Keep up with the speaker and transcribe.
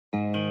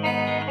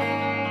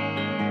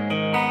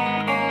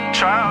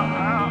D-Mark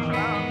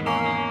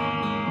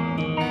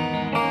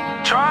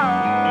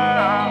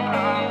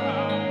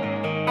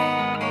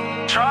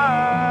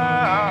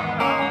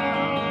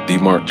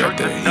got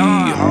that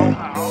heat, homie.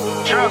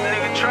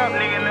 Trap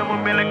nigga, never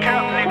been a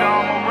cap nigga,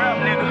 I'm a rap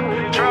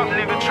nigga. Trap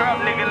nigga,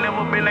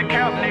 never been a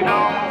cap nigga,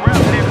 I'm a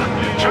rap nigga.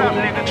 Trap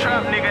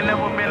nigga,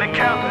 never been a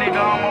cap nigga,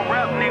 I'm a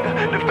rap nigga.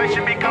 The face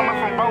should be coming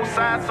from both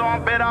sides, so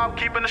I'm better off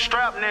keeping the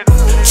strap nigga.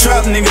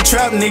 Trap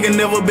nigga,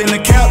 never been a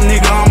cap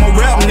nigga, I'm a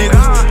rap nigga.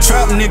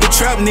 Trap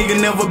nigga,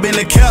 never been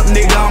a cap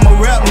nigga, I'm a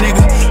rap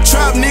nigga.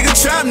 Trap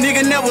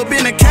nigga, never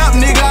been a cap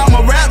nigga, I'm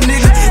a rap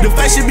nigga. The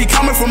face should be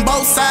coming from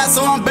both sides,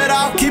 so I'm better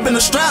off keeping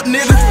the strap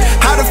nigga.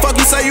 How the fuck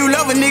you say you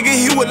love a nigga?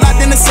 He was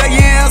locked in the cell, you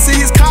ain't answer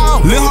his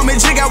call. Lil' homie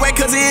G got wet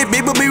cause he hit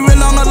beat, but be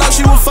real on the low,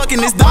 she was fucking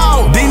his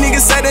dog. These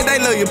niggas say that they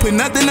love you, put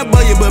nothing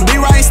above you, but be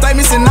writing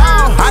statements and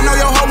all. I know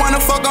your hoe wanna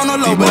fuck on the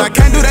low, but I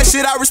can't do that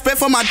shit out respect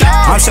for my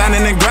dog. I'm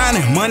shining and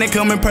grinding, money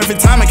coming perfect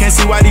time. I can't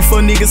see why these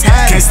fuck niggas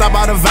hide. Can't stop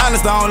all the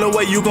violence, the only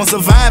way you gon'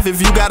 survive if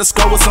you gotta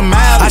score with some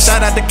mileage. I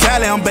shot out the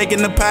Cali, I'm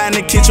baking the pie in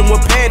the kitchen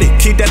with Patty.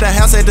 Keep that the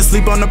house, had to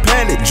sleep on the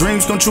pallet.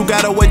 Dreams come true,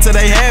 gotta wait till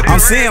they happen. I'm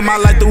seeing my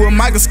life through a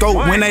microscope.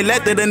 When they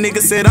left it, the nigga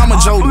said I'm a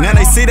joke. Now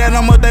they see that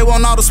I'm up, they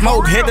want all the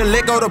smoke. Had to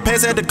let go the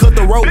past, had to cut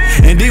the rope.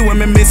 And these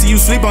women missing you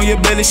sleep on your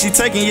belly, she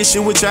taking your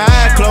shit with your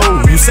eyes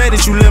closed. You say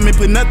that you love me,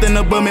 put nothing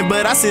above me,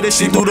 but I see that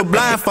shit through the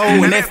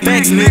blindfold. And that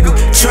facts, nigga.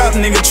 Trap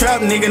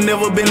nigga,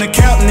 never been a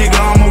cap nigga,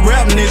 I'm a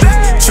rap nigga.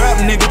 Trap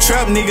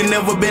nigga,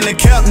 never been a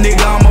cap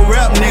nigga, I'm a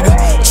rap nigga.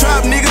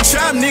 Trap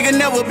nigga,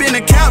 never been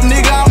a cap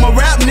nigga, I'm a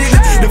rap nigga.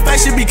 The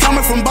face should be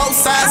coming from both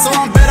sides, so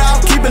I'm better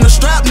off keeping the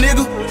strap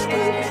nigga.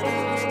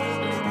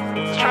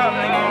 Trap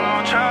nigga,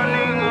 I'm a trap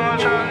nigga,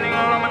 trap nigga,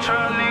 I'm a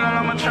trap nigga,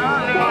 I'm a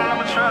trap nigga, I'm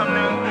a trap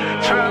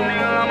nigga. Trap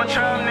nigga, I'm a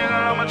trap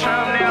nigga, I'm a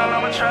trap nigga,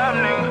 I'm a trap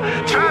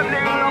nigga. Trap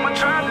nigga, I'm a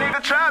trap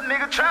nigga, trap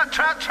nigga, trap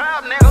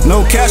nigga.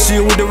 No cash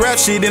shit with the rap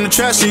shit in the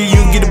trap shit. You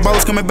can get the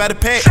boats coming by the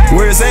pack.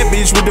 Where's that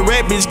bitch with the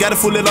rap bitch? Got a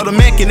full of the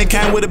Mac and it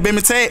came with a beam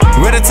tag.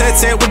 Red a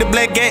tat with the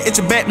black gat. It's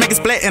your back, make it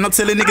splat. And I'm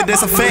telling nigga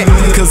that's a fact.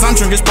 Cause I'm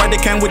drinking Sprite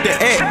that came with the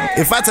act.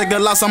 If I take a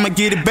loss, I'ma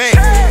get it back.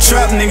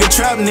 Trap nigga,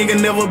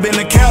 never been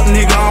a cap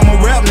nigga, I'm a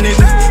rap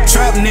nigga.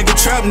 Trap nigga,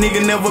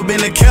 never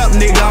been a cap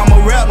nigga, I'm a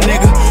rap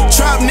nigga.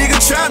 Trap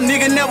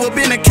nigga, never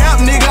been a cap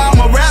nigga, I'm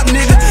a rap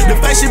nigga. The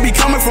face should be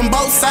coming from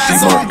both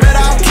sides, so I'm better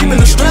off keeping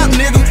the strap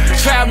nigga.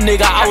 Trap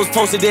nigga, I was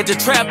posted at the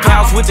trap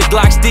house with the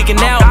Glock sticking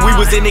out. We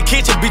was in the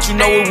kitchen, bitch, you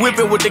know it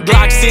whipping with the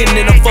Glock sitting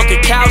in a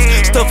fucking couch.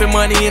 Stuffing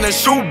money in a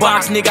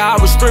shoebox, nigga, I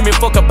was streaming,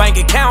 fuck a bank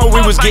account. We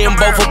was getting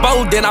both for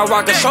both, then I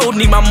rock a show,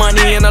 need my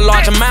money in a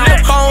large amount.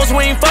 Phones,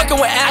 we ain't fucking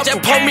with apps,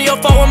 just pull me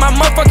up with my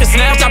motherfucking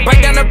snaps. I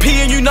break down the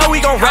P and you know we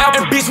gon' rap.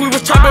 And bitch, we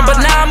was trapping,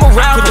 but now I'm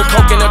around. Put the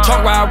coke in the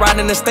trunk while I ride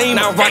in the steam.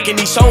 Now I'm rocking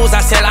these shows,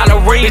 I sell out the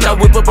ring. Bitch, I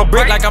whip up a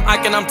brick like I'm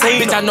Ike and I'm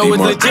team. Bitch, I know it's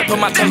legit, put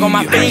my tongue on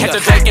my feet. Had to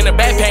drink in the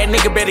backpack,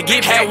 nigga better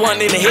get had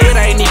one in the head,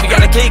 I ain't even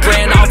got a click.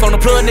 Ran off on the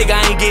plug, nigga,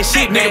 I ain't get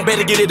shit. Nigga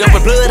better get it up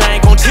with blood, I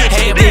ain't gon' cheat.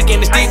 Had dick in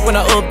the stick when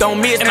I up, don't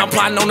miss. And I'm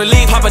plotting on the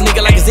league, pop a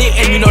nigga like it's it.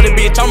 And you know the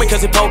bitch on me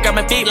cause it poke out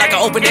my feet like I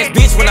open that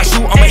bitch when I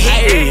shoot on my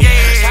head.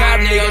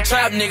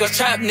 Trap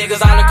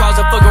niggas all across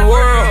the fucking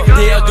world.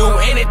 They'll do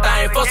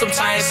anything for some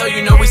change, so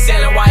you know we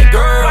sellin' white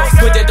girls.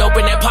 Put that dope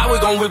in that pot, we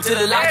gon' whip to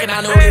the lock, and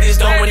I know that it's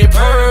done when it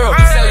pearl.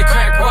 Sellin'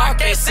 crack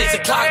rock at 6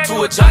 o'clock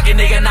to a junkie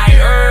nigga night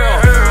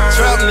Earl.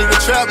 Trap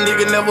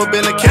nigga, never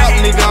been a cap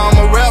nigga, I'm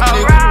a rap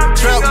nigga.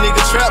 Trap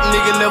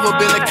nigga, never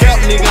been a cap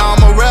nigga,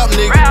 I'm a rap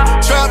nigga.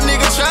 Trap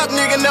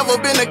nigga, never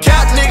been a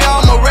cap nigga,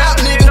 I'm a rap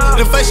nigga.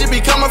 The face should be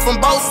coming from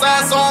both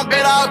sides, so I'm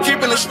better off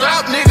keeping the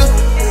strap nigga.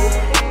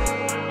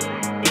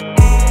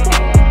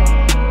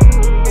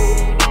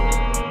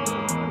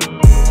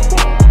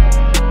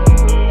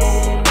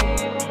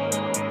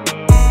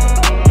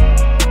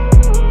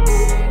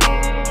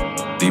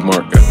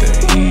 D-Mark got that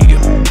heat.